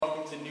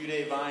New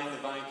Day Vine, the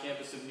Vine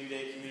campus of New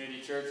Day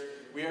Community Church.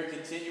 We are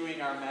continuing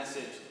our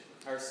message,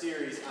 our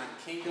series on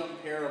kingdom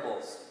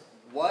parables.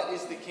 What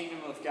is the kingdom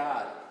of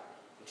God?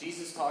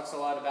 Jesus talks a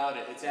lot about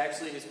it. It's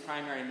actually his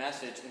primary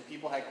message, and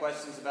people had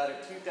questions about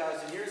it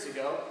 2,000 years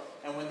ago.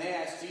 And when they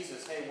asked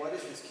Jesus, hey, what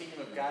is this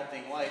kingdom of God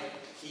thing like?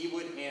 He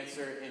would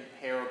answer in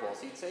parables.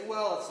 He'd say,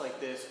 well, it's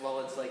like this, well,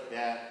 it's like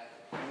that.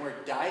 And we're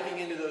diving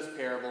into those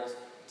parables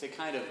to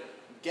kind of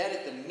get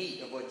at the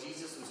meat of what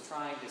Jesus was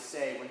trying to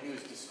say when he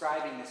was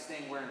describing this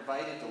thing we're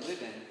invited to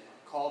live in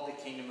called the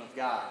kingdom of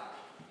God.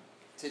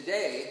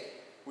 Today,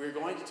 we're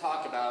going to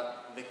talk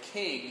about the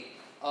king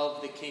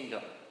of the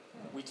kingdom.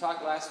 We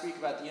talked last week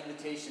about the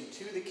invitation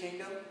to the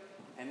kingdom,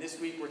 and this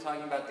week we're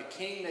talking about the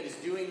king that is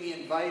doing the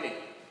inviting.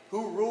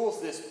 Who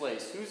rules this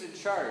place? Who's in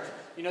charge?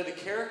 You know, the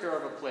character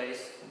of a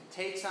place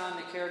takes on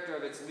the character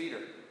of its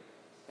leader.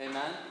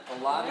 Amen?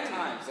 A lot of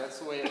times, that's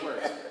the way it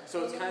works.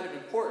 So it's kind of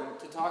important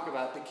to talk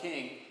about the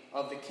king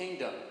of the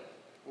kingdom.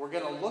 We're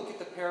going to look at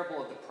the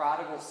parable of the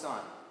prodigal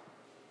son.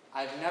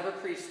 I've never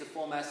preached a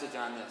full message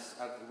on this.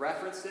 I've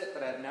referenced it,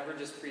 but I've never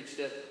just preached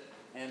it.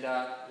 And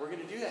we're going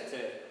to do that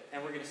today.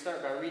 And we're going to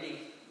start by reading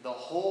the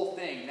whole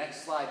thing.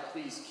 Next slide,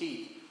 please,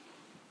 Keith.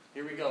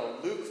 Here we go.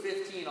 Luke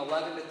 15,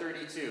 11 to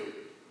 32.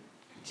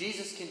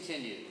 Jesus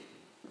continued.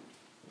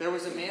 There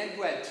was a man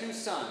who had 2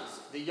 sons.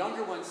 The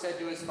younger one said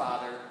to his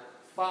father,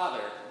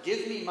 Father,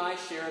 give me my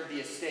share of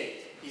the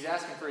estate. He's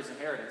asking for his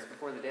inheritance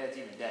before the dad's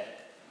even dead.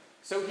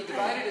 So he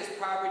divided his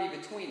property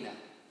between them.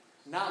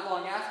 Not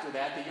long after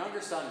that, the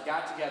younger son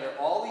got together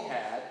all he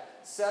had,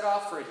 set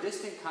off for a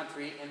distant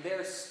country, and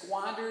there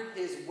squandered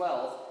his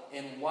wealth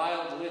in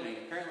wild living.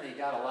 Apparently he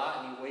got a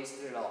lot and he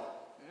wasted it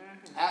all.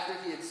 After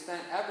he had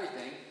spent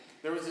everything,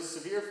 there was a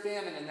severe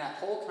famine in that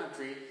whole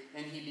country,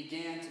 and he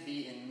began to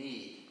be in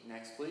need.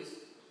 Next, please.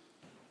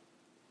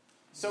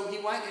 So he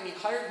went and he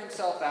hired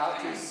himself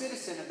out to a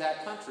citizen of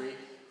that country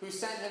who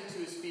sent him to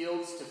his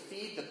fields to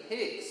feed the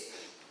pigs.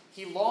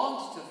 He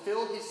longed to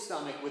fill his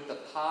stomach with the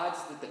pods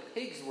that the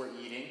pigs were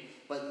eating,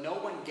 but no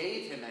one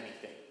gave him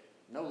anything.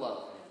 No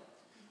love, man.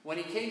 When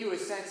he came to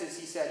his senses,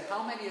 he said,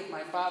 how many of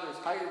my father's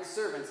hired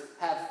servants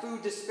have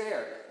food to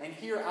spare? And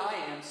here I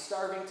am,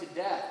 starving to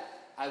death.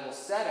 I will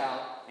set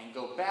out and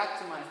go back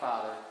to my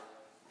father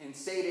and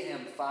say to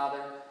him,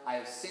 Father, I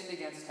have sinned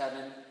against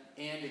heaven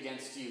and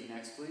against you.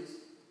 Next, please.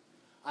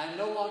 I am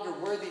no longer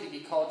worthy to be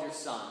called your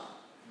son.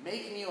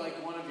 Make me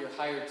like one of your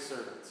hired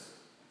servants.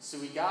 So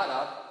he got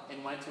up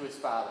and went to his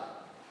father.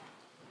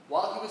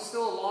 While he was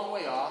still a long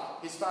way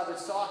off, his father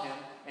saw him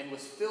and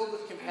was filled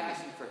with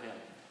compassion for him.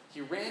 He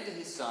ran to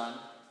his son,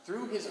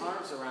 threw his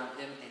arms around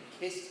him, and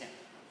kissed him.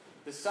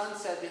 The son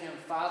said to him,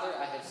 Father,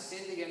 I have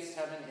sinned against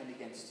heaven and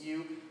against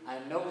you. I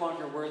am no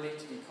longer worthy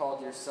to be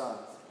called your son.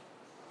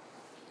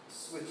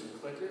 Switching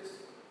clickers.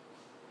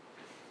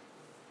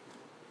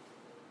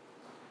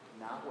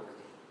 Not working.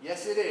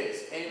 Yes, it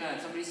is. Amen.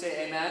 Somebody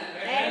say amen.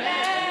 Amen.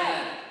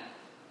 Amen.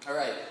 All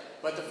right.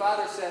 But the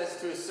father says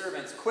to his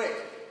servants,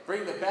 quick,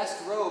 bring the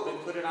best robe and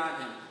put it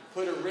on him.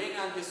 Put a ring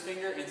on his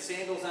finger and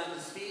sandals on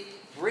his feet.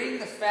 Bring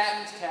the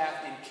fattened calf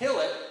and kill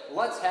it.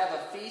 Let's have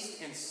a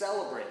feast and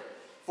celebrate.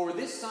 For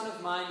this son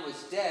of mine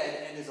was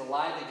dead and is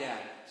alive again.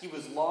 He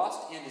was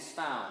lost and is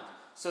found.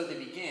 So they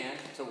began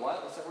to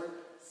what? What's that word?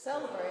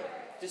 Celebrate.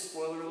 Just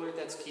spoiler alert,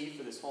 that's key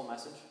for this whole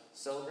message.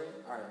 Celebrate.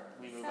 All right,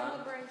 we move on.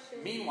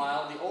 Celebration.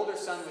 Meanwhile, the older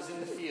son was in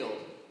the field.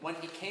 When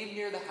he came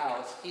near the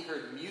house, he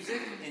heard music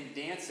and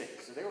dancing.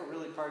 So they were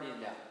really partying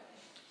down.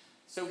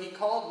 So he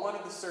called one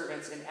of the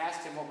servants and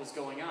asked him what was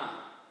going on.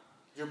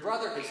 Your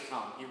brother has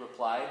come, he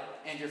replied,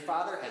 and your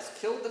father has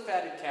killed the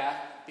fatted calf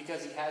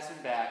because he has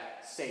him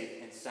back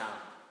safe and sound.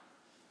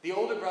 The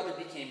older brother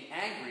became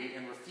angry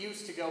and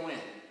refused to go in.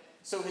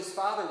 So his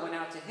father went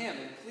out to him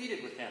and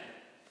pleaded with him.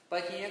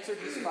 But he answered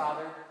his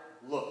father,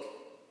 Look,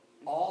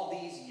 all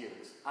these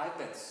years I've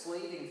been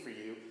slaving for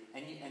you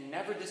and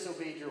never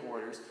disobeyed your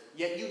orders,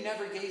 yet you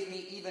never gave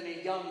me even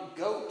a young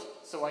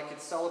goat so I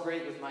could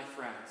celebrate with my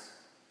friends.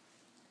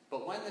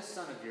 But when this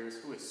son of yours,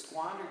 who has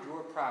squandered your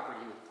property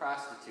with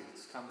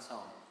prostitutes, comes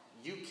home,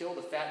 you killed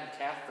a fattened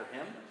calf for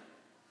him?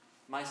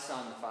 My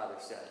son, the father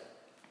said,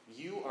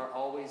 you are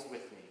always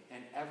with me,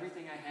 and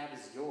everything I have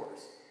is yours.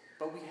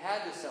 But we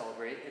had to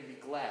celebrate and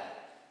be glad,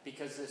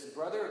 because this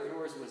brother of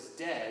yours was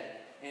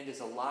dead and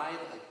is alive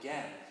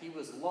again. He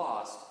was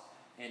lost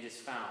and is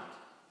found.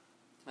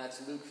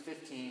 That's Luke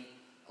 15,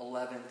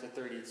 11 to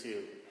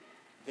 32.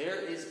 There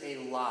is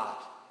a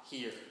lot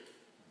here.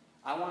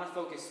 I want to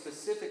focus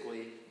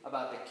specifically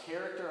about the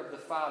character of the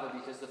Father,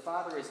 because the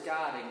Father is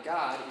God and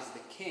God is the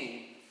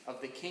King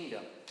of the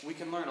kingdom. We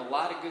can learn a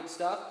lot of good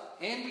stuff,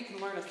 and we can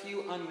learn a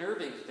few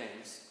unnerving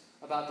things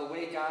about the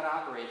way God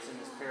operates in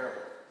this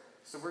parable.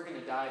 So we're going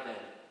to dive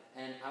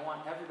in, and I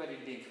want everybody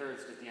to be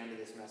encouraged at the end of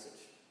this message.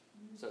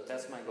 So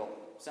that's my goal.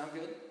 Sound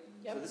good?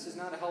 Yep. So this is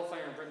not a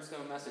hellfire and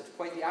brimstone message.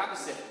 Quite the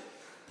opposite.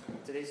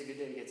 Today's a good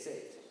day to get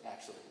saved,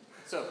 actually.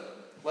 So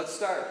let's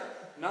start.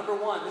 Number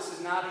 1, this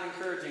is not an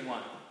encouraging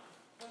one.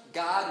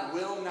 God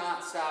will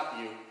not stop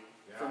you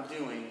from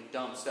doing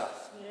dumb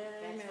stuff.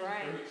 Yeah, that's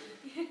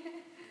right.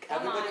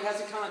 Everybody has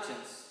a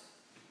conscience.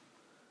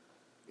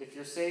 If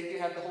you're saved, you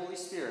have the Holy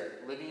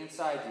Spirit living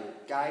inside you,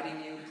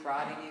 guiding you,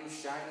 prodding you,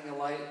 shining a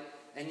light.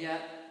 And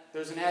yet,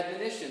 there's an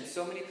admonition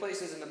so many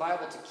places in the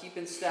Bible to keep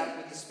in step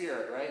with the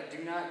Spirit, right?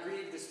 Do not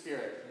grieve the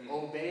Spirit.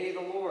 Obey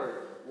the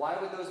Lord. Why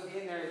would those be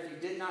in there if you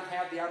did not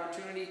have the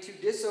opportunity to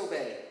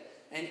disobey?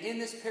 And in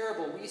this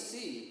parable, we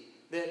see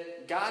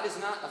that God is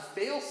not a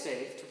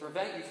fail-safe to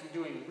prevent you from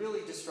doing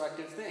really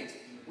destructive things.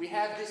 We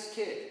have this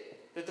kid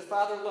that the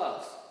father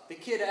loves. The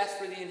kid asked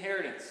for the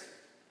inheritance.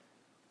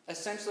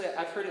 Essentially,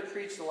 I've heard it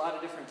preached a lot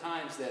of different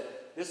times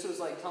that this was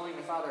like telling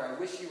the father, I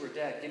wish you were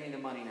dead, give me the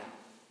money now.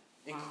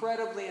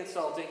 Incredibly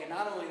insulting, and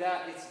not only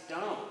that, it's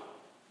dumb.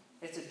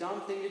 It's a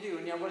dumb thing to do,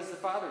 and yet what does the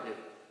father do?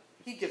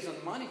 He gives him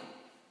money.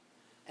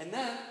 And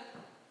then,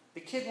 the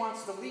kid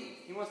wants to leave.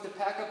 He wants to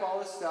pack up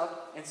all his stuff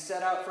and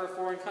set out for a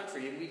foreign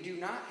country, and we do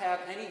not have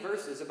any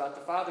verses about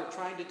the father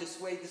trying to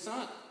dissuade the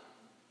son.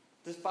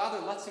 The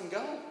father lets him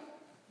go,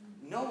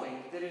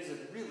 knowing that it is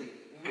a really,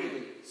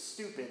 really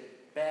stupid,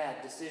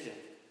 bad decision.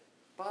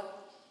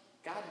 But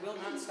God will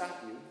not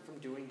stop you from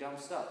doing dumb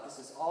stuff. This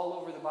is all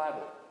over the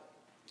Bible.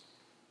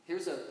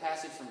 Here's a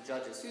passage from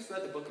Judges. Who's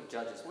read the book of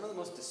Judges? One of the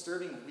most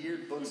disturbing,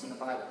 weird books in the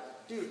Bible.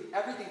 Dude,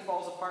 everything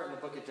falls apart in the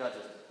book of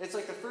Judges. It's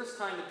like the first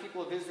time the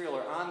people of Israel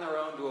are on their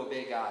own to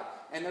obey God.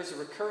 And there's a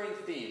recurring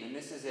theme, and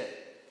this is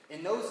it.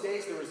 In those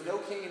days, there was no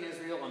king in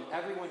Israel, and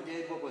everyone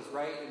did what was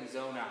right in his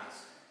own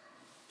eyes.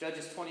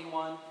 Judges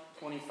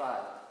 21:25.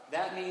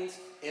 That means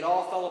it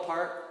all fell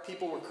apart.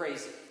 People were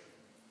crazy.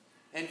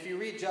 And if you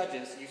read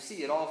Judges, you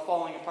see it all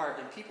falling apart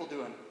and people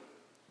doing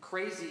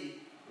crazy,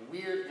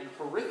 weird, and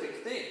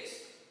horrific things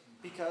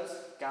because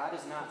God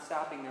is not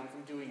stopping them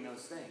from doing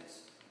those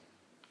things.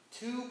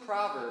 Two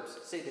Proverbs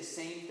say the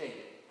same thing.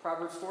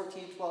 Proverbs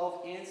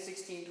 14:12 and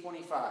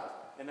 16:25.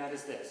 And that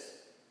is this.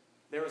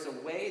 There is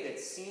a way that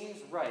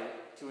seems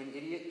right to an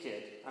idiot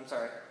kid.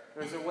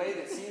 There's a way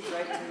that seems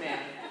right to man.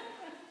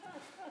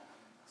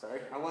 Sorry,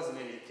 I was an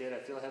idiot kid. I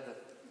feel I have the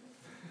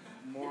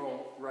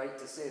moral right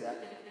to say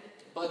that.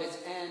 But its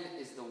end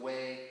is the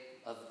way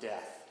of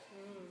death.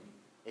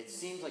 It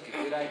seems like a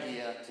good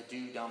idea to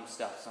do dumb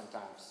stuff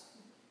sometimes.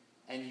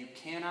 And you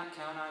cannot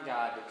count on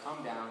God to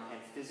come down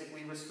and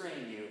physically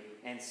restrain you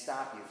and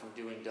stop you from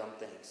doing dumb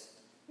things.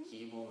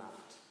 He will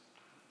not.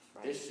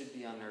 Right. This should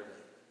be unnerving.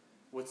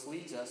 Which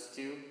leads us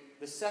to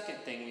the second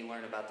thing we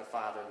learn about the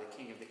Father, the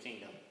King of the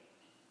Kingdom.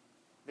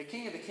 The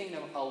King of the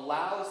Kingdom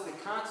allows the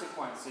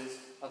consequences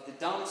of the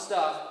dumb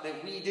stuff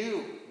that we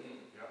do.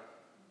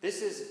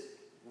 This is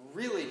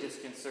really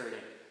disconcerting.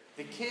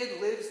 The kid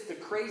lives the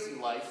crazy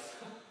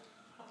life,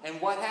 and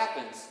what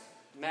happens?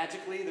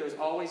 Magically, there's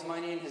always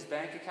money in his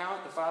bank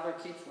account. The father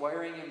keeps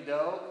wiring him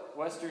dough,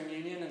 Western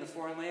Union in the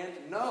foreign land.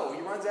 No, he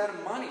runs out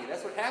of money.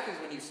 That's what happens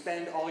when you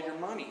spend all your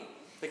money.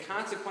 The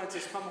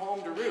consequences come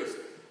home to roost.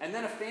 And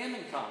then a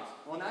famine comes.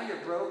 Well, now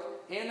you're broke,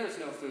 and there's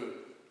no food.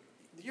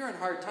 You're in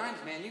hard times,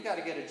 man. You got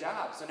to get a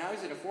job. So now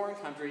he's in a foreign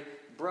country,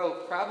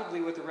 broke,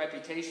 probably with a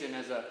reputation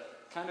as a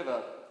kind of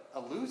a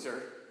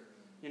loser,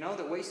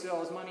 that wasted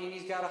all his money, and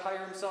he's got to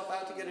hire himself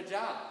out to get a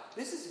job.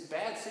 This is a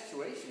bad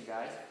situation,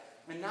 guys.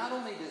 And not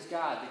only does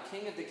God, the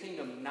King of the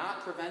Kingdom,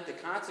 not prevent the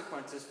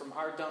consequences from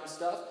our dumb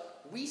stuff,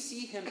 we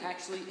see him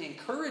actually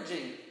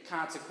encouraging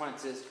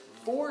consequences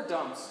for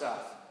dumb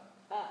stuff.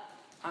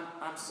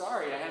 I'm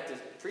sorry I have to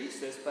preach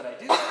this, but I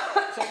do.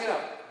 Check it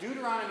out.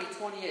 Deuteronomy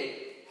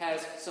 28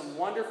 has some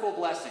wonderful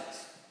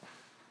blessings.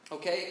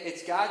 Okay?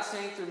 It's God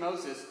saying through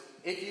Moses,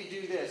 if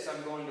you do this,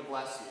 I'm going to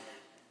bless you.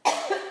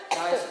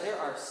 Guys, there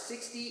are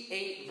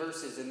 68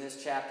 verses in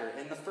this chapter,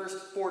 and the first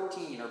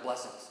 14 are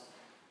blessings.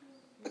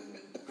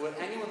 Would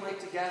anyone like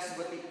to guess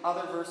what the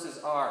other verses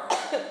are?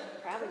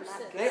 Probably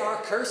not. They are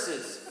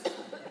curses.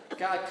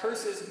 God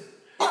curses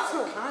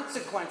its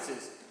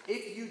consequences.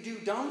 If you do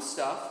dumb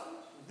stuff,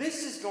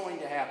 this is going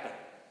to happen.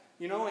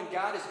 And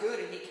God is good,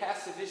 and he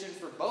casts a vision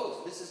for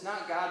both. This is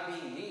not God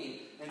being mean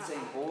and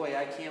saying, boy,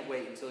 I can't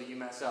wait until you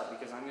mess up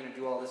because I'm going to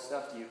do all this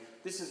stuff to you.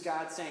 This is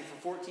God saying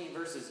for 14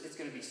 verses, it's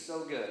going to be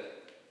so good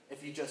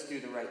if you just do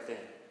the right thing.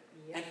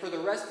 Yep. And for the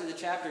rest of the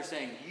chapter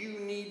saying, you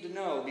need to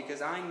know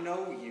because I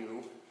know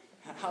you,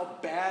 how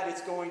bad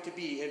it's going to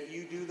be if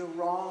you do the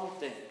wrong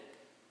thing.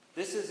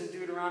 This is in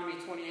Deuteronomy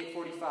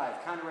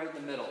 28:45, kind of right in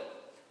the middle.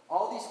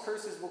 All these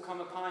curses will come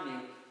upon you.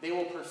 They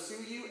will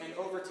pursue you and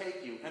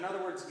overtake you. In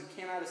other words, you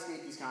cannot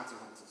escape these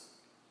consequences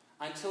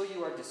until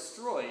you are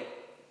destroyed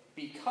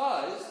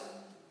because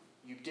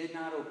you did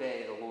not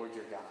obey the Lord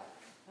your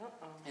God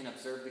and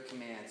observe the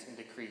commands and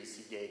decrees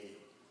he gave you.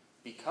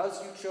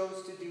 Because you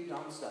chose to do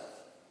dumb stuff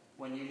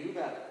when you knew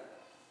better,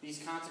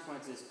 these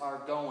consequences are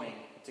going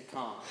to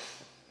come.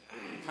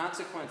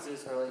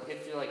 Consequences are like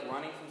if you're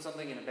running from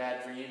something in a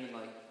bad dream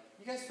and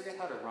you guys forget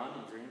how to run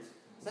in dreams?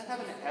 Does that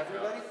happen to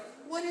everybody?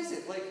 What is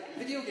it?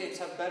 Video games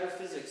have better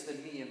physics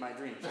than me in my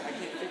dreams. I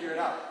can't figure it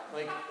out.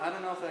 I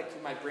don't know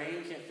if my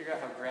brain can't figure out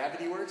how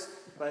gravity works,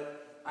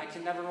 but I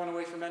can never run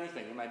away from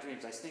anything in my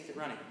dreams. I stink at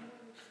running.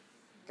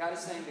 God is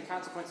saying the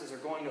consequences are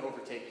going to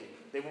overtake you.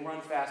 They will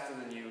run faster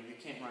than you. You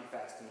can't run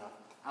fast enough.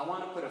 I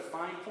want to put a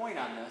fine point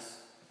on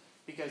this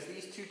Because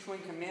these two twin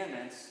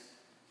commandments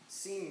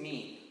seem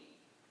mean,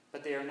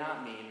 but they are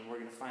not mean, and we're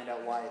going to find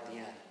out why at the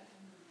end.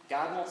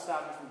 God won't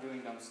stop you from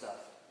doing dumb stuff.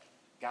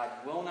 God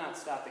will not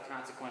stop the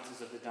consequences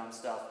of the dumb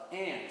stuff.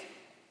 And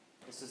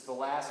this is the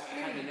last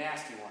kind of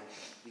nasty one.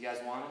 You guys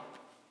want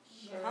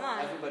it? Sure. Come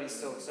on. Everybody's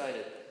so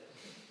excited.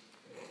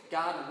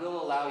 God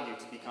will allow you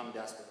to become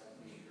desperate.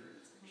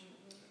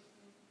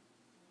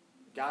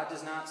 God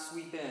does not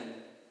sweep in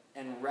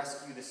and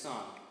rescue the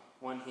son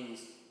when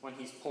he's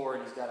poor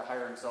and he's got to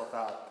hire himself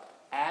out.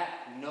 At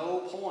no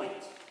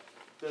point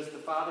does the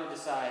father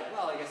decide,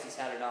 well, I guess he's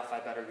had enough, I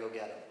better go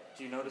get him.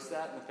 Do you notice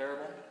that in the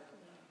parable?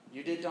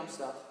 You did dumb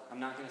stuff. I'm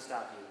not going to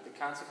stop you. The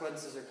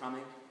consequences are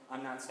coming.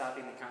 I'm not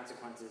stopping the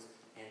consequences.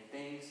 And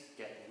things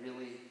get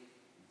really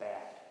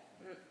bad.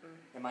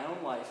 In my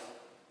own life,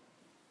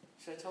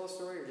 should I tell a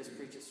story or just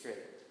preach it straight?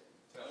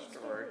 Tell a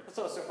story. I'll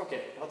tell a story.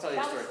 Okay, I'll tell you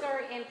a story. Tell the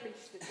story and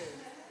preach the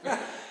truth.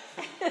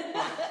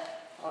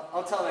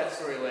 I'll tell that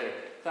story later.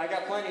 So I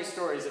got plenty of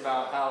stories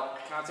about how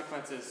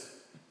consequences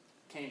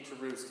came to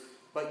roost.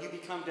 But you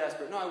become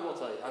desperate. No, I will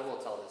tell you. I will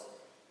tell this.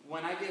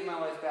 When I gave my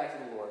life back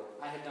to the Lord,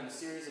 I had done a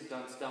series of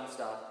dumb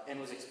stuff and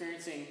was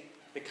experiencing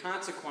the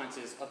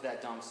consequences of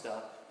that dumb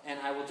stuff. And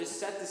I will just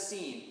set the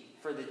scene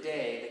for the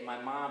day that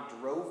my mom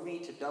drove me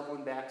to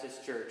Dublin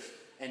Baptist Church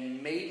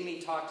and made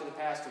me talk to the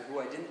pastor, who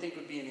I didn't think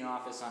would be in the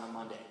office on a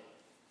Monday.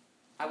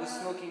 I was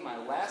smoking my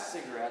last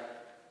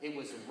cigarette. It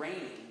was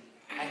raining.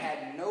 I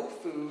had no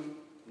food,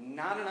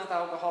 not enough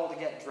alcohol to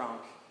get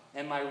drunk.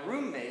 And my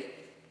roommate,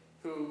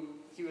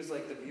 he was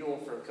like the mule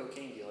for a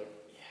cocaine dealer.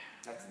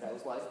 That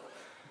was life.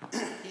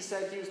 He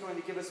said he was going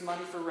to give us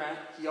money for rent.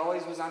 He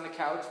always was on the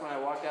couch when I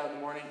walked out in the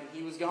morning, and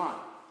he was gone.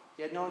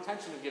 He had no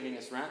intention of giving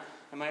us rent.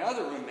 And my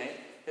other roommate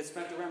had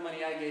spent the rent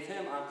money I gave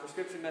him on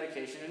prescription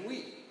medication and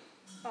weed.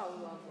 Oh,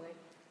 lovely.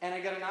 And I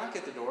got a knock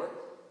at the door,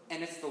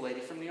 and it's the lady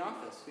from the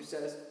office who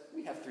says,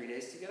 we have 3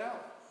 days to get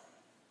out.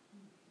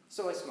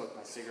 So I smoked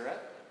my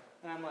cigarette,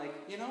 and I'm like,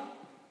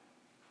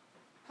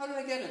 how did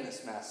I get in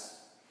this mess?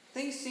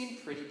 Things seem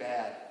pretty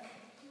bad.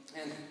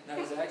 And that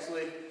was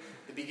actually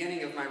the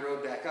beginning of my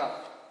road back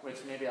up, which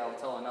maybe I'll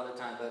tell another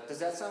time. But does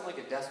that sound like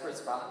a desperate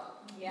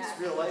spot? Yeah. It's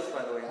real life,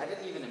 by the way. I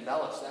didn't even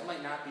embellish. That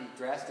might not be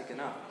drastic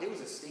enough. It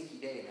was a stinky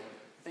day, man.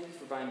 Thank you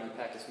for buying me a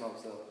pack of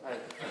smokes, though. I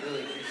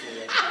really appreciate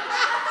it.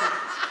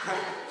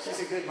 She's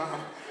a good mom.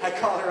 I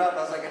called her up.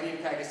 I was like, I need a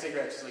pack of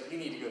cigarettes. She's like, you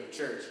need to go to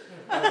church.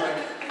 I was like,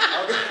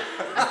 I'll go.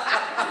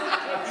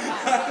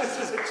 This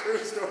is a true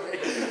story.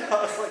 I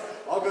was like,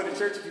 I'll go to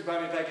church if you buy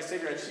me a pack of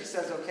cigarettes. She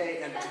says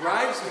okay and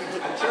drives me to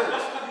the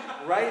church.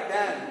 Right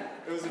then.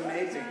 It was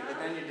amazing. But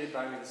then you did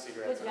buy me the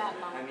cigarettes. Good job,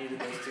 Mom. I needed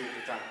those two at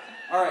the time.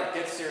 All right,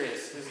 get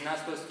serious. This is not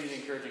supposed to be the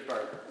encouraging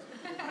part.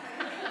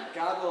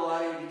 God will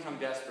allow you to become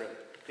desperate.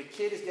 The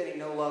kid is getting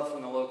no love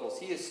from the locals.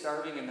 He is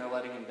starving and they're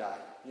letting him die.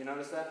 You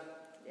notice that?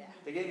 Yeah.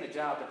 They gave him a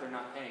job, but they're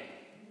not paying him.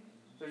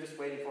 They're just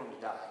waiting for him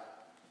to die.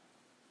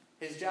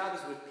 His job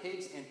is with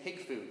pigs and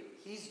pig food.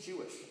 He's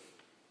Jewish.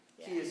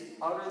 Yeah. He is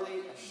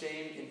utterly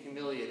ashamed and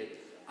humiliated.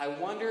 I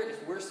wonder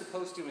if we're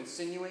supposed to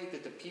insinuate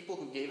that the people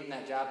who gave him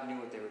that job knew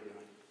what they were doing.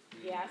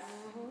 Yes.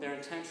 They're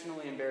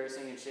intentionally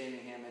embarrassing and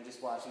shaming him and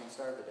just watching him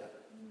starve to death.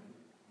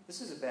 This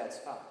is a bad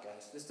spot,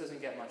 guys. This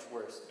doesn't get much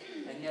worse.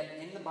 And yet,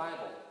 in the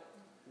Bible,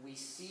 we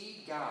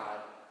see God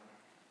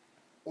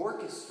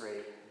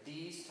orchestrate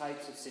these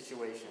types of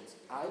situations.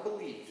 I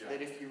believe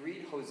that if you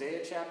read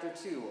Hosea chapter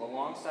 2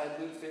 alongside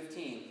Luke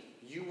 15,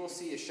 you will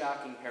see a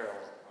shocking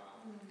parallel.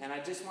 And I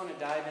just want to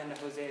dive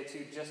into Hosea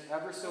 2 just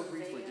ever so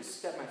briefly, just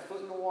step my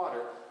foot in the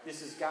water.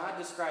 This is God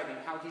describing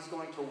how he's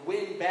going to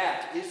win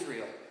back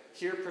Israel,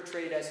 here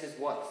portrayed as his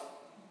wife.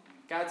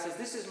 God says,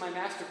 this is my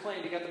master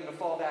plan to get them to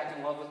fall back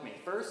in love with me.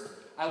 First,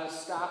 I will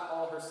stop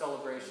all her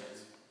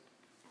celebrations.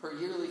 Her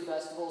yearly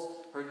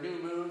festivals, her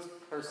new moons,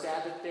 her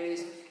Sabbath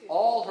days,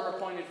 all her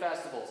appointed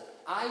festivals.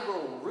 I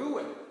will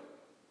ruin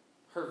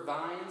her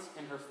vines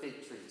and her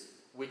fig trees,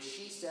 which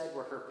she said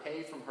were her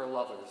pay from her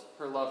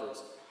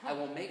lovers. I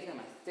will make them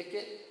a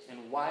thicket,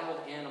 and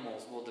wild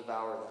animals will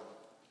devour them.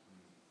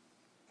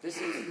 This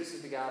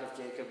is the God of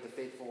Jacob, the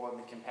faithful one,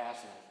 the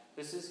compassionate.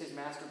 This is his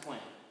master plan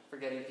for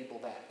getting people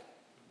back.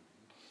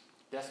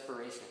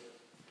 Desperation.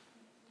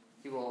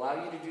 He will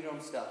allow you to do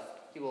dumb stuff.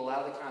 He will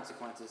allow the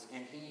consequences,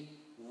 and he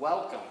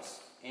welcomes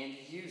and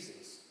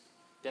uses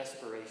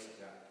desperation.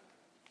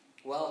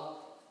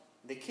 Well,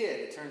 the kid,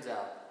 it turns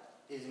out,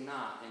 is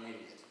not an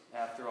idiot,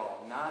 after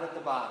all. Not at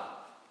the bottom.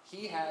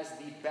 He has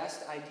the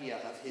best idea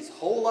of his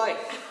whole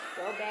life.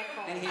 Go back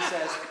home. And he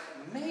says,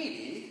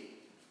 maybe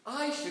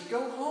I should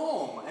go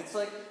home. It's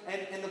like,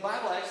 and the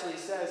Bible actually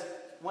says,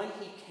 when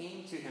he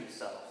came to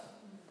himself.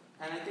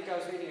 And I think I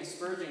was reading a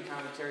Spurgeon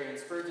commentary, and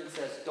Spurgeon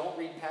says, don't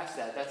read past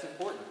that. That's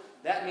important.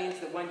 That means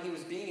that when he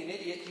was being an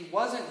idiot, he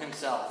wasn't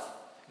himself.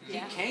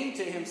 Yeah. He came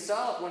to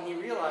himself when he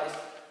realized,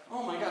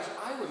 oh my gosh,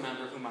 I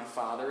remember who my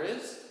father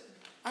is.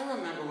 I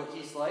remember what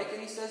he's like.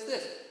 And he says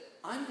this,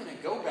 I'm going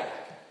to go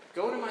back,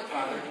 go to my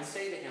father and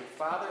say to him,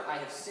 Father, I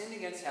have sinned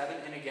against heaven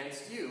and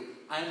against you.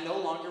 I am no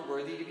longer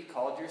worthy to be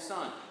called your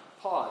son.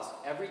 Pause.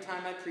 Every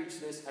time I preach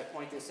this, I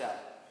point this out.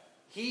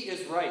 He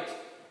is right.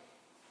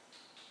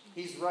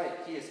 He's right.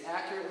 He has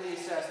accurately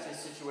assessed his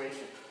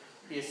situation.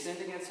 He has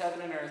sinned against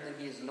heaven and earth, and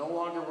he is no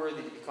longer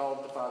worthy to be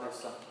called the Father's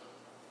son.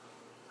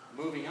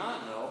 Moving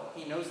on, though,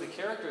 he knows the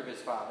character of his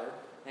Father,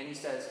 and he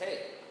says, hey,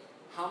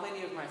 how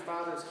many of my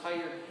Father's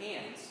hired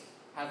hands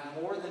have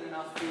more than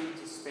enough food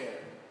to spare?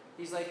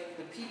 He's like,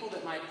 the people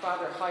that my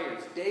Father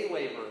hires, day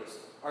laborers,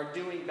 are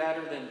doing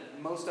better than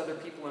most other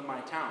people in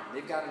my town.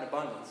 They've got an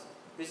abundance.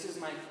 This is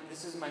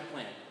my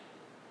plan.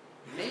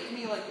 Make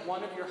me like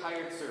one of your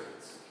hired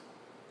servants.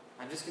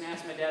 I'm just going to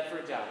ask my dad for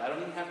a job. I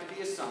don't even have to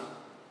be a son.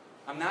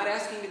 I'm not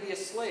asking to be a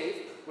slave,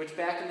 which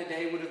back in the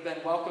day would have been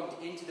welcomed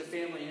into the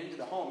family and into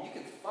the home. You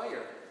can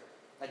fire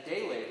a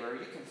day laborer.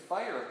 You can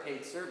fire a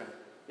paid servant.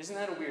 Isn't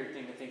that a weird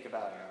thing to think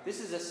about? This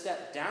is a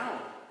step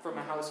down from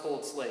a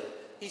household slave.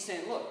 He's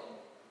saying, look,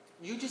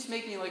 you just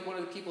make me like one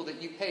of the people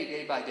that you pay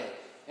day by day.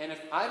 And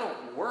if I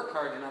don't work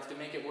hard enough to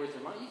make it worth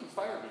your money, you can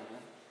fire me,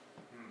 man.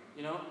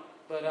 You know?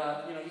 But,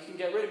 you can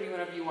get rid of me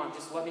whenever you want.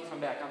 Just let me come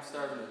back. I'm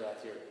starving to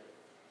death here.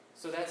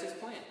 So that's his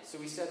plan. So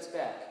he sets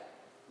back.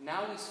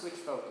 Now we switch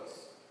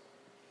focus.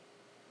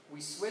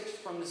 We switch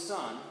from the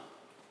son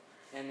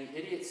and the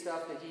idiot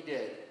stuff that he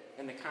did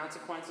and the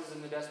consequences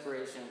and the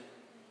desperation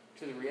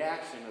to the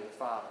reaction of the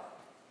Father.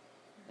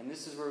 And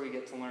this is where we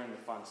get to learn the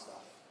fun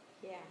stuff.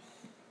 Yeah.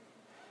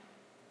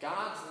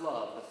 God's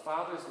love, the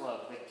Father's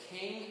love, the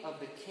King of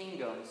the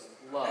Kingdom's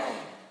love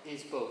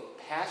is both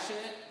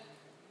passionate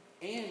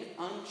and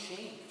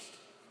unchanged.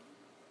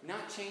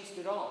 Not changed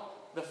at all.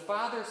 The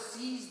Father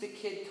sees the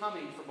kid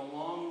coming from a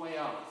long way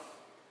off.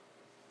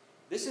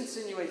 This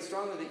insinuates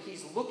strongly that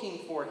he's looking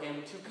for him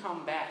to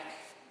come back.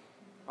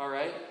 All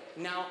right?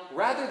 Now,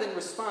 rather than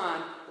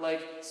respond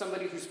like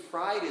somebody whose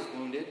pride is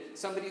wounded,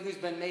 somebody who's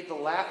been made the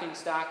laughing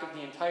stock of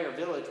the entire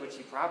village, which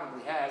he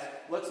probably has,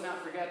 let's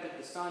not forget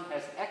that the son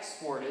has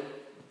exported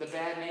the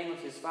bad name of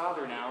his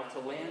father now to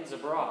lands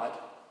abroad.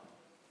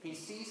 He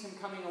sees him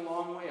coming a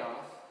long way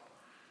off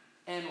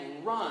and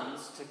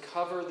runs to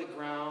cover the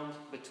ground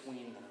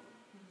between them.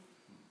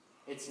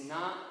 It's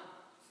not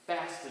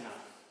fast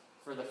enough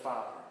for the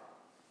Father.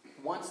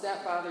 Once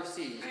that father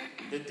sees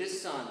that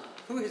this son,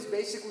 who has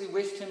basically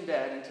wished him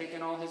dead and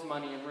taken all his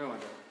money and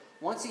ruined it,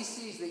 once he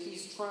sees that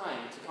he's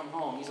trying to come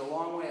home, he's a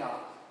long way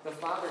off, the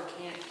Father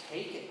can't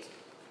take it.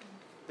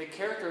 The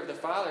character of the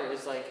Father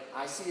is like,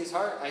 I see his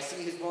heart, I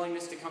see his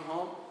willingness to come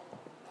home.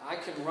 I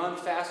can run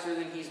faster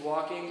than he's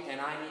walking, and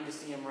I need to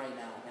see him right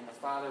now. And the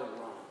Father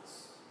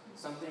runs.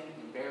 Something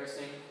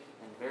embarrassing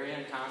and very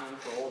uncommon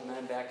for old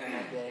men back in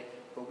that day,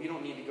 but we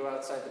don't need to go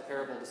outside the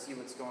parable to see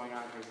what's going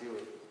on here, do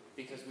we?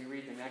 Because we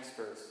read the next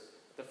verse.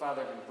 The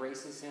Father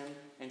embraces him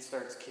and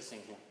starts kissing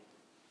him.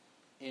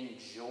 In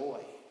joy.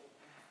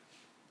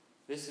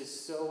 This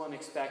is so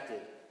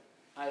unexpected.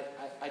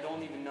 I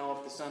don't even know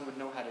if the son would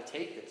know how to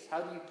take this.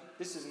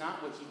 This is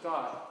not what he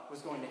thought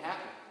was going to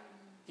happen.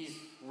 He's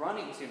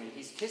running to me.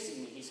 He's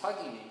kissing me. He's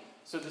hugging me.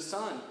 So the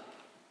son,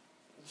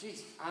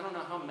 I don't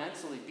know how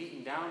mentally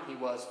beaten down he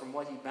was from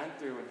what he'd been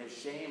through and his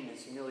shame and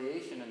his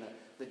humiliation and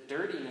the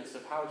dirtiness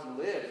of how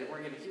he lived. And we're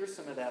going to hear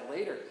some of that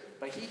later.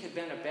 But he had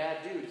been a bad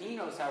dude. He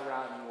knows how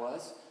rotten he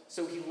was.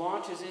 So he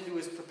launches into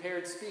his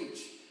prepared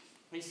speech.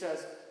 He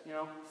says,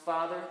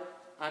 Father,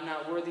 I'm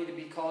not worthy to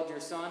be called your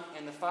son.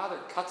 And the Father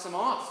cuts him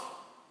off.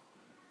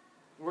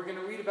 We're going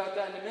to read about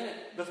that in a minute.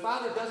 The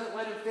Father doesn't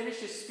let him finish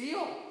his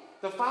spiel.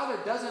 The Father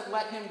doesn't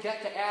let him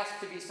get to ask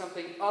to be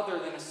something other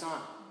than a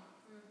son.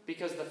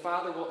 Because the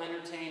Father will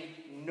entertain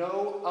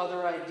no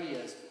other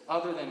ideas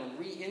other than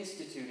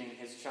reinstituting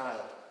his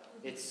child.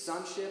 It's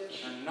sonship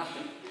or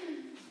nothing.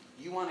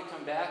 You want to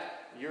come back?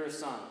 You're a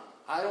son.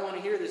 I don't want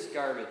to hear this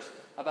garbage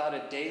about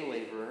a day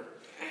laborer.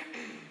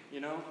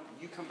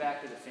 You come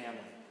back to the family.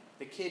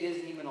 The kid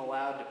isn't even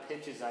allowed to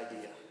pitch his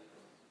idea.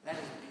 That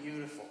is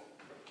beautiful.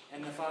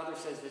 And the Father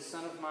says, this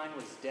son of mine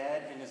was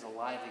dead and is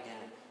alive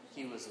again.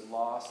 He was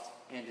lost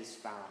and is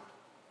found.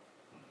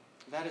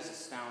 That is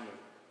astounding.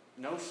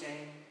 No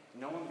shame,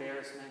 no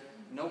embarrassment,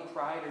 no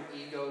pride or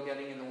ego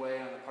getting in the way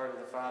on the part of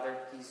the Father.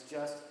 He's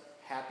just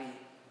happy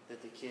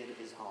that the kid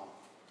is home.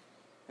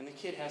 And the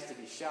kid has to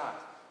be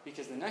shocked,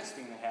 because the next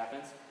thing that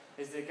happens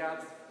is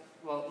that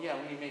let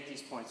me make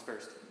these points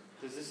first,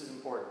 because this is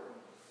important.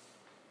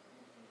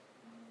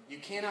 You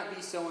cannot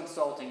be so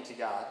insulting to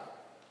God.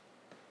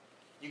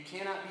 You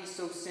cannot be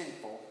so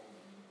sinful.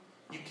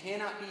 You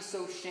cannot be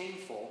so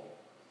shameful.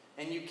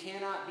 And you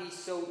cannot be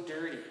so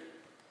dirty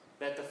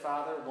that the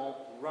Father won't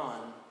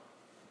run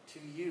to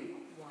you.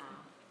 Wow.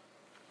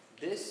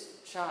 This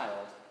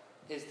child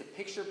is the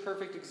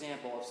picture-perfect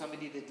example of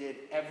somebody that did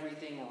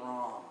everything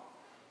wrong.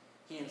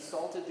 He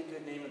insulted the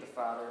good name of the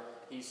Father.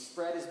 He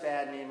spread his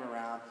bad name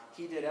around.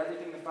 He did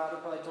everything the Father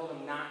probably told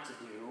him not to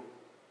do.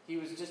 He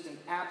was just an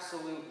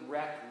absolute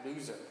wreck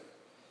loser.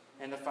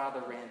 And the Father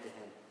ran to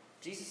him.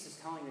 Jesus is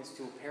telling this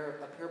to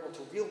a parable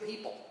to real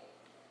people.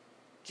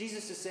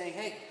 Jesus is saying,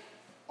 hey,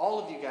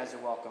 all of you guys are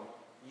welcome.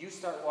 You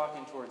start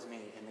walking towards me,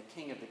 and the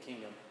King of the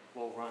Kingdom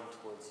will run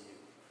towards you.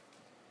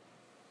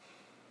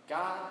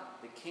 God,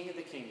 the King of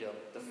the Kingdom,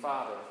 the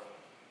Father,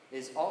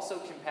 is also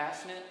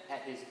compassionate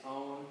at his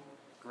own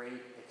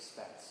great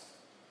expense.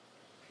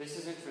 This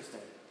is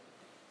interesting.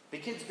 The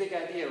kid's big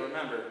idea,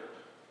 remember,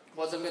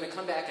 was I'm going to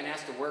come back and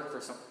ask to work for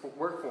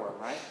him,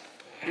 right?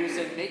 He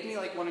said, make me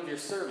like one of your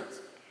servants.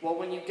 Well,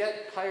 when you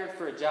get hired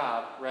for a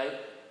job, right,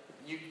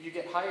 you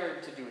get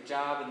hired to do a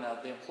job, and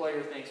the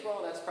employer thinks,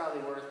 well, that's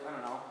probably worth, I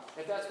don't know,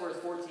 if that's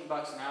worth $14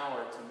 an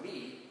hour to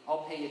me,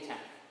 I'll pay you 10.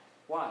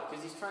 Why?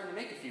 Because he's trying to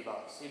make a few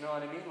bucks. You know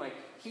what I mean? Like,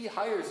 he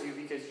hires you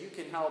because you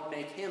can help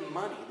make him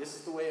money. This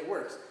is the way it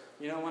works.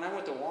 You know, when I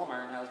went to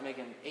Walmart and I was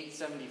making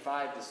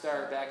 $8.75 to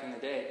start back in the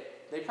day,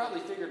 they probably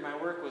figured my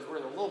work was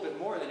worth a little bit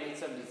more than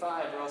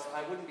 $8.75, or else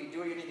I wouldn't be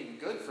doing anything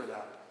good for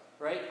them.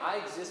 Right? I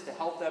exist to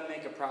help them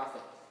make a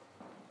profit.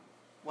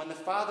 When the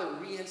father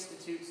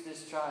reinstitutes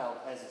this child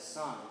as a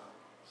son,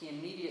 he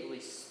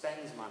immediately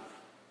spends money.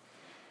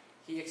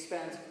 He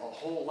expends a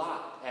whole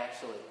lot,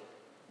 actually.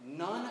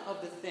 None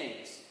of the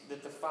things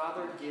that the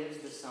father gives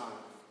the son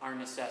are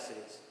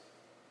necessities.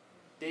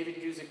 David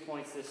Guzik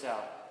points this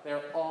out.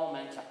 They're all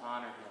meant to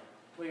honor him.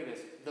 Look at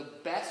this. The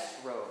best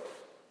robe,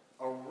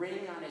 a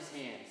ring on his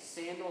hand,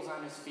 sandals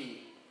on his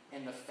feet,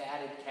 and the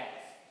fatted calf.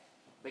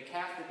 The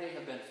calf that they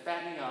have been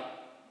fattening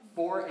up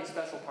for a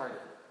special party.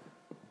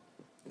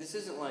 This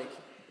isn't like,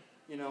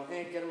 you know,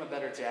 hey, get him a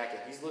better jacket.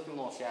 He's looking a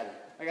little shabby.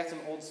 I got some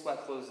old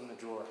sweat clothes in the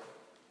drawer.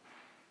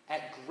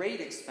 At great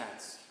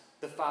expense,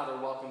 the father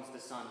welcomes the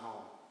son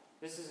home.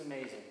 This is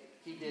amazing.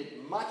 He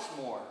did much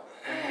more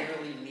than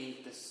merely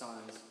meet the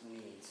son's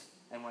needs.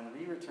 And when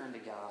we return to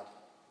God,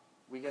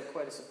 we get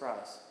quite a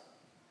surprise.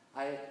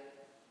 I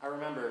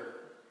remember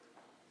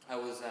I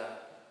was,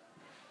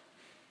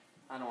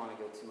 I don't want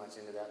to go too much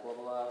into that.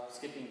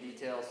 Skipping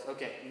details.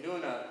 Okay, I'm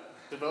doing a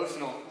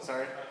devotional.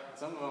 Sorry.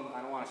 Some of them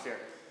I don't want to share.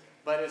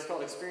 But it's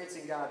called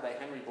Experiencing God by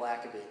Henry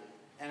Blackaby.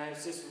 And I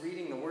was just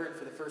reading the Word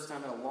for the first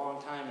time in a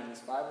long time in this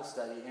Bible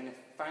study, and it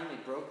finally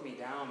broke me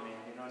down, man.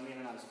 You know what I mean?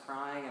 And I was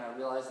crying, and I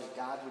realized that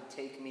God would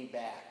take me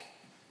back.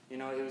 You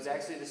know, it was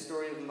actually the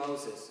story of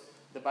Moses.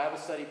 The Bible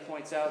study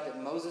points out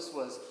that Moses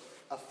was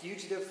a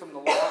fugitive from the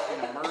law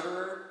and a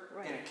murderer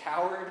and a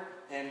coward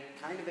and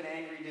kind of an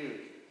angry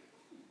dude.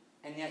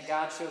 And yet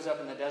God shows up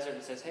in the desert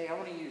and says, hey, I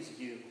want to use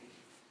you.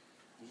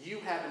 You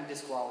haven't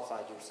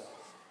disqualified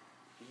yourself.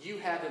 You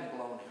haven't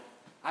blown it.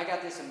 I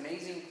got this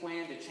amazing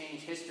plan to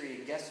change history,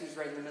 and guess who's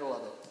right in the middle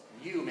of it?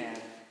 You, man.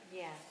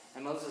 Yes.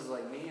 And Moses is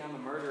like, me, I'm a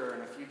murderer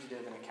and a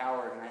fugitive and a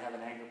coward, and I have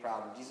an anger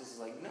problem. Jesus is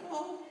like,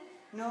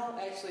 no,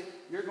 actually,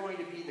 you're going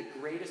to be the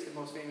greatest and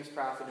most famous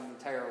prophet in the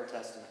entire Old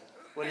Testament.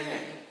 What do you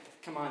think?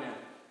 Come on in.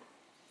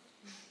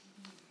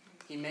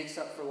 He makes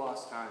up for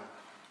lost time.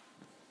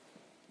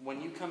 When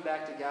you come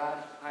back to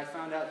God, I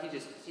found out he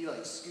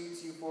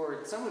scoots you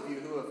forward. Some of you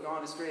who have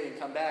gone astray and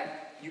come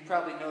back, you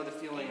probably know the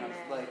feeling of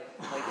like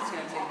it's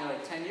going to take me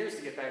 10 years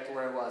to get back to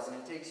where I was, and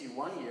it takes you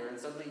 1 year, and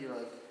suddenly you're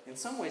like, in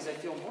some ways I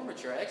feel more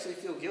mature. I actually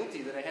feel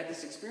guilty that I had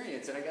this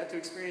experience, and I got to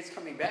experience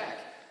coming back.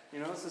 You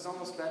know, this is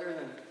almost better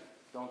than,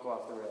 don't go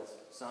off the rails.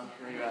 Son,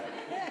 where you at?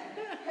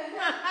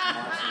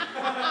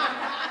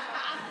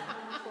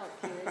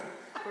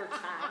 Poor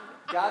time.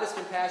 God is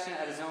compassionate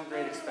at his own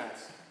great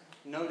expense.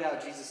 No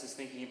doubt Jesus is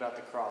thinking about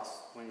the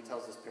cross when he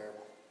tells this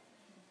parable,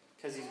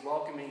 because he's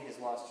welcoming his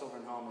lost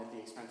children home at the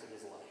expense of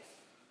his life.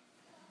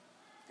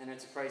 And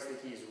it's a price that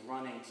he's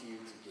running to you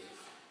to give.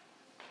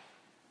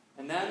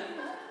 And then,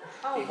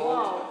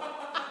 behold,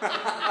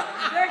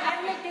 they're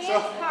having a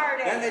dance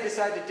party. Then they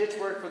decide to ditch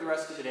work for the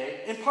rest of the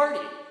day and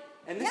party.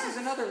 And this is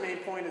another main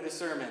point of the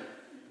sermon.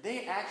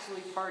 They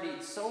actually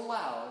partied so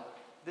loud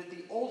that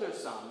the older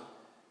son,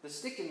 the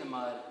stick in the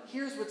mud,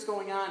 hears what's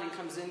going on and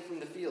comes in from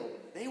the field.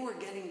 They were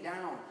getting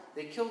down.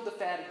 They killed the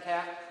fatted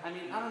calf. I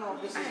mean, I don't know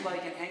if this is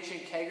like an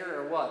ancient kegger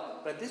or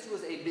what, but this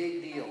was a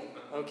big deal,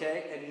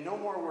 okay? And no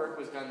more work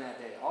was done that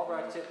day. All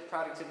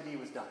productivity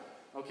was done,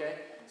 okay?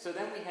 So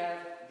then we have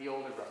the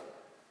older brother.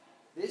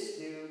 This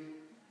dude,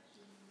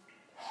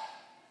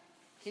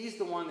 he's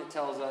the one that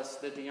tells us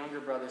that the younger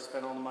brother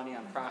spent all the money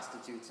on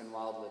prostitutes and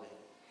wild living.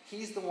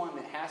 He's the one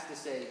that has to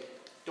say,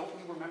 don't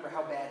you remember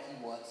how bad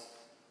he was?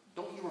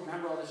 Don't you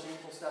remember all the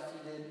shameful stuff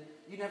he did?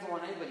 You never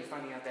want anybody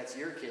finding out that's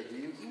your kid, do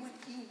you?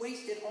 He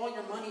wasted all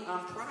your money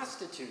on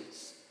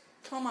prostitutes.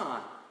 Come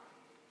on.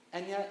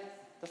 And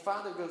yet, the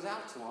father goes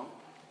out to him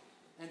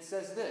and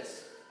says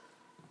this.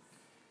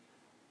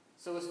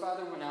 So his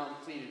father went out and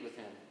pleaded with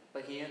him.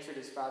 But he answered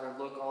his father,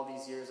 look, all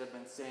these years I've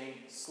been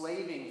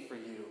slaving for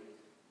you,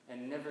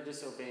 and never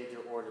disobeyed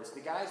your orders. The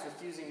guy's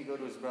refusing to go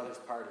to his brother's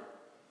party.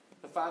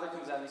 The father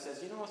comes out and he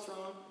says, you know what's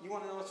wrong? You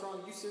want to know what's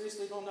wrong? You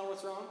seriously don't know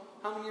what's wrong?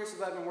 How many years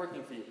have I been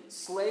working for you?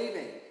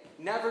 Slaving.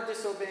 Never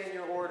disobeying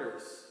your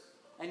orders.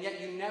 And yet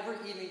you never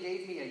even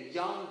gave me a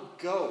young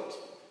goat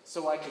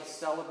so I could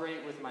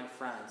celebrate with my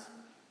friends.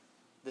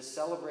 The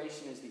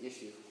celebration is the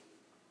issue.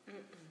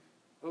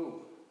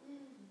 Ooh.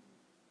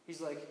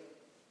 He's like,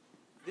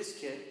 this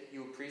kid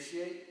you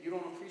appreciate, you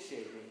don't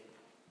appreciate me.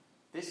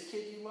 This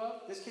kid you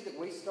love, this kid that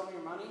wasted all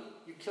your money,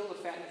 you killed a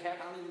fattened calf,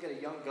 I don't even get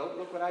a young goat,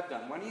 look what I've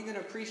done. When are you going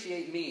to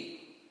appreciate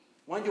me?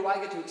 When do I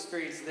get to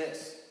experience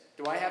this?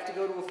 Do I have to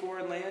go to a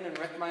foreign land and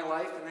wreck my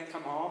life and then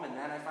come home and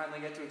then I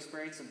finally get to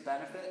experience the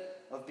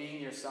benefit of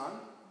being your son?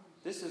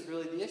 This is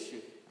really the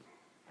issue.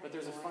 But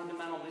there's a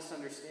fundamental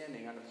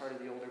misunderstanding on the part of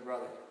the older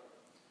brother.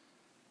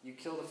 You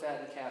kill the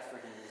fattened calf for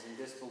him. He's in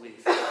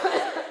disbelief.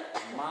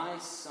 My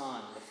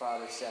son, the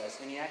father says.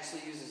 And he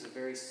actually uses a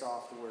very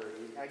soft word.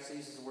 He actually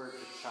uses the word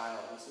for child.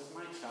 He says,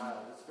 my child.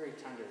 It's very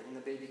tender. And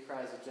the baby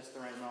cries at just the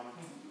right moment.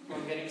 Who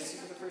I'm getting to see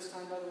for the first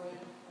time, by the way,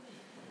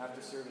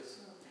 after service.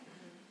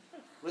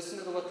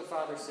 Listen to what the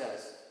father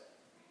says.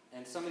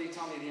 And somebody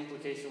tell me the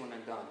implication when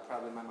I'm done.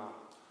 Probably my mom.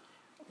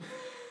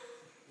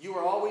 You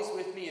are always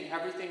with me and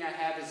everything I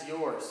have is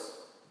yours.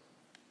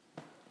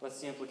 What's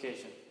the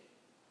implication?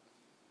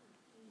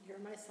 You're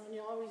my son,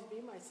 you'll always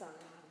be my son.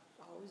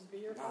 I'll always be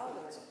your father.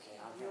 No, that's okay.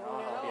 I'll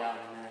help you out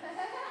in a minute.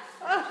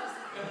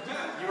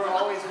 You are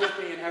always with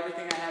me and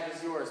everything I have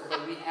is yours.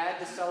 But we had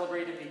to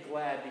celebrate and be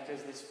glad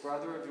because this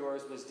brother of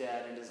yours was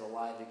dead and is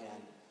alive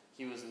again.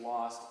 He was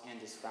lost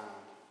and is found.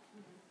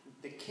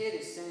 The kid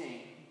is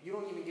saying, you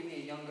don't even give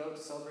me a young goat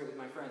to celebrate with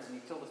my friends, and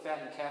you kill the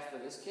fattened calf for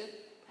this kid?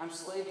 I'm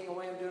slaving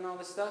away, I'm doing all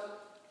this stuff.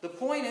 The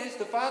point is,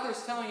 the father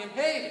is telling him,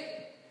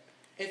 hey,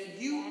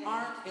 if you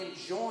aren't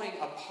enjoying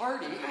a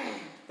party,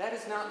 that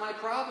is not my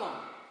problem.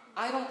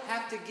 I don't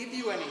have to give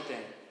you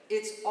anything.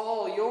 It's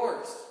all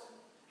yours.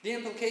 The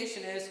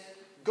implication is,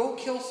 go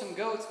kill some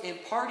goats and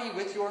party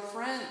with your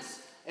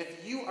friends.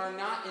 If you are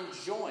not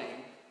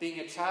enjoying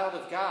being a child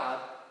of God,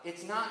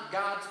 it's not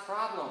God's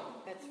problem.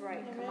 That's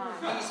right. Come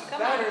on. He's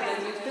better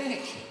than you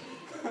think.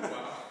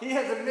 He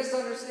has a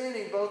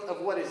misunderstanding both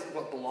of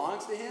what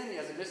belongs to him. He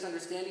has a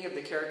misunderstanding of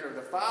the character of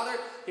the Father.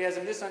 He has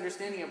a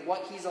misunderstanding of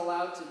what he's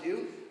allowed to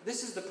do.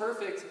 This is the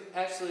perfect,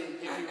 actually,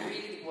 if you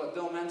read what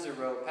Bill Menzer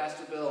wrote,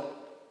 Pastor Bill,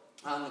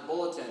 on the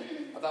bulletin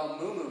about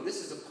Moo,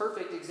 this is a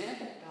perfect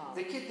example.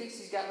 The kid thinks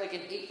he's got like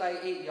an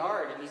 8x8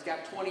 yard and he's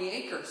got 20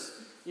 acres.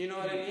 You know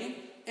what I mean?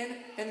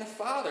 And the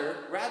father,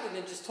 rather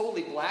than just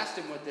totally blast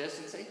him with this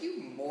and say,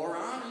 you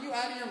moron, are you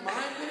out of your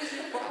mind? What is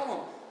your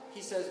problem?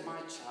 He says, my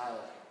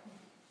child,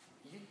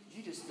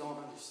 you just don't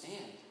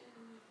understand.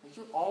 Like,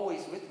 you're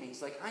always with me.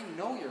 He's like, I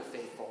know you're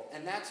faithful.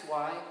 And that's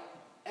why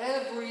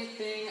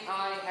everything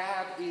I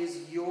have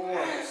is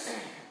yours.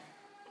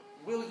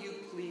 Will you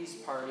please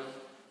party?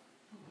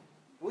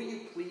 Will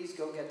you please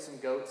go get some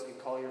goats and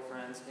call your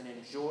friends and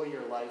enjoy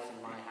your life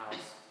in my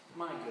house?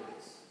 My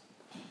goodness.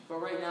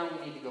 But right now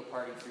we need to go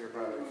party for your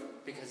brother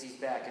because he's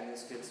back in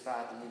this good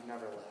spot that you've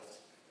never left.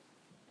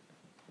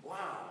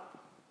 Wow.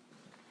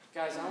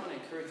 Guys, I want to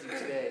encourage you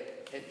today,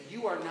 if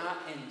you are not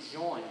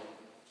enjoying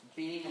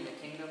being in the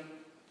kingdom,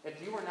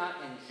 if you are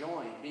not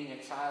enjoying being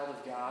a child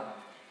of God,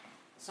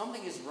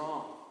 something is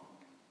wrong.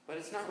 But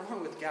it's not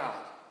wrong with God.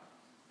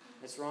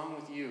 It's wrong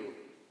with you.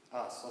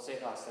 Us. I'll say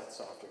us, that's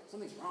softer.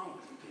 Something's wrong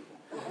with you people.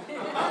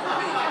 Everything's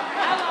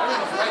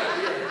right up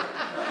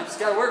here. You just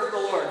got to work for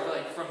the Lord.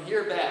 Like, from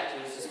here back,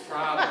 there's just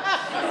problems.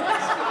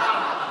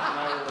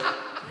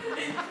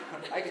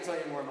 I can tell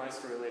you more of my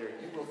story later.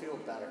 You will feel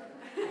better.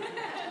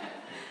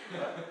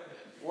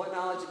 What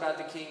knowledge about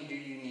the king do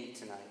you need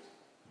tonight?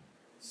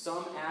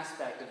 Some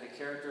aspect of the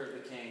character of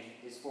the king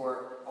is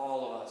for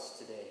all of us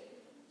today.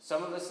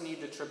 Some of us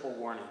need the triple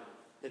warning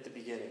at the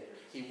beginning.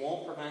 He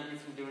won't prevent you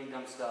from doing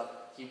dumb stuff.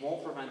 He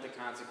won't prevent the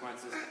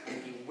consequences.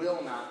 And he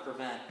will not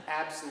prevent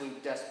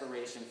absolute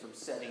desperation from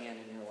setting in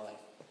your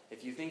life.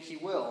 If you think he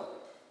will,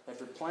 if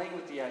you're playing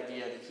with the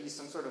idea that he's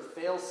some sort of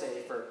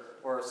fail-safe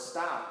or a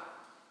stop,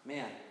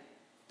 man,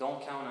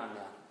 don't count on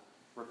that.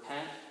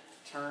 Repent,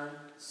 turn,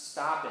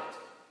 stop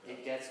it.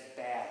 It gets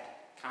bad.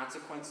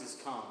 Consequences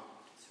come.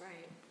 That's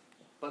right.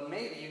 But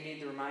maybe you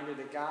need the reminder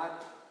that God,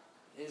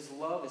 his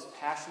love is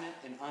passionate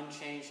and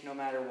unchanged no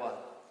matter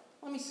what.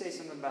 Let me say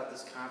something about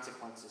this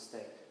consequences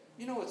thing.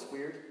 You know what's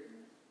weird?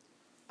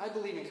 I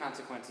believe in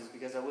consequences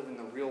because I live in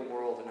the real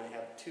world and I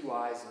have 2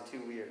 eyes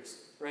and 2 ears.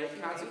 Right?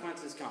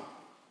 Consequences come.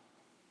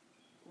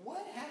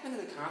 What happened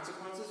to the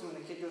consequences when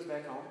the kid goes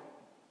back home?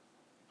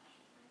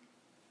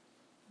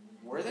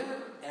 Were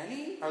there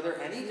any? Are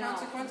there any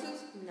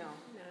consequences? No.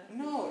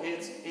 No,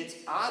 it's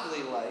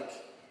oddly like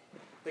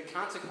the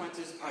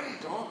consequences are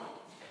gone.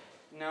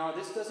 Now,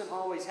 this doesn't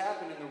always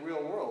happen in the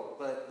real world,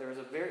 but there's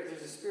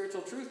a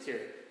spiritual truth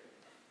here.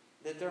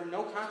 That there are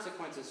no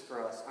consequences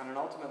for us on an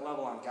ultimate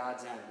level on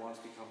God's end once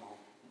we come home.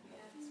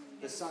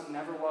 The Son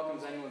never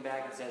welcomes anyone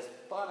back and says,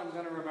 but I'm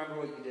going to remember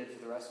what you did for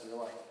the rest of your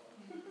life.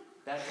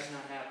 That does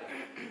not happen.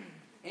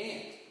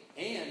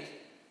 And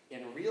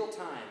in real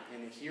time,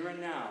 in the here and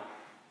now,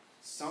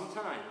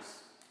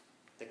 sometimes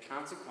the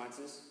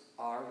consequences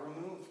are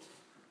removed.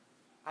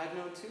 I've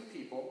known 2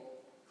 people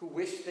who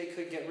wish they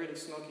could get rid of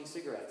smoking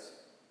cigarettes.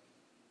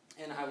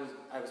 And I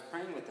was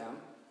praying with them,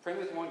 praying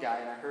with one guy,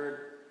 and I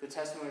heard the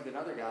testimony of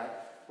another guy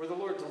where the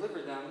Lord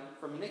delivered them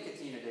from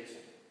nicotine addiction.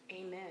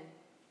 Amen.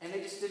 And they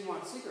just didn't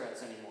want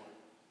cigarettes anymore.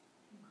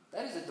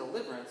 That is a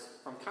deliverance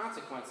from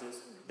consequences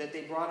that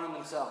they brought on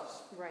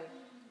themselves. Right.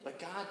 But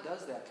God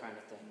does that kind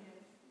of thing.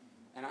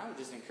 And I would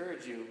just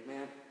encourage you,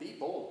 man, be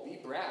bold, be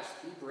brash,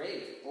 be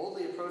brave,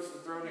 boldly approach the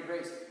throne of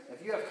grace.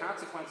 If you have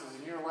consequences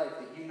in your life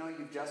that you know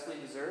you've justly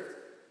deserved,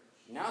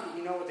 now that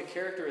you know what the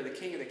character of the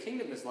King of the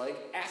Kingdom is like,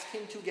 ask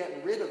him to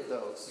get rid of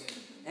those.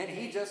 And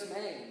he just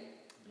may.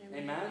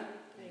 Amen?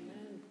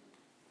 Amen.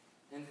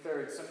 And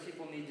third, some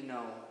people need to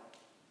know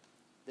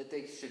that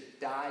they should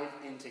dive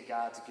into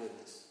God's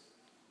goodness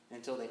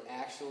until they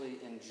actually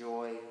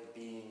enjoy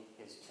being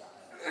his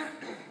child.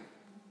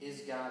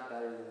 Is God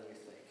better than you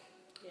think?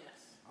 Yes.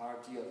 Or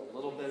do you have a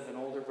little bit of an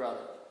older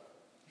brother?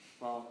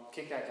 Well,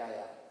 kick that guy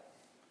out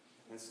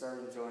and start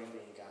enjoying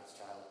being God's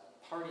child.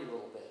 Party a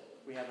little bit.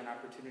 We have an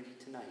opportunity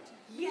tonight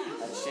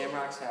at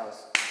Shamrock's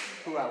house,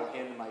 who I will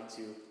hand the mic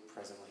to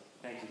presently.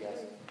 Thank you,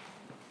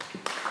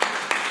 guys.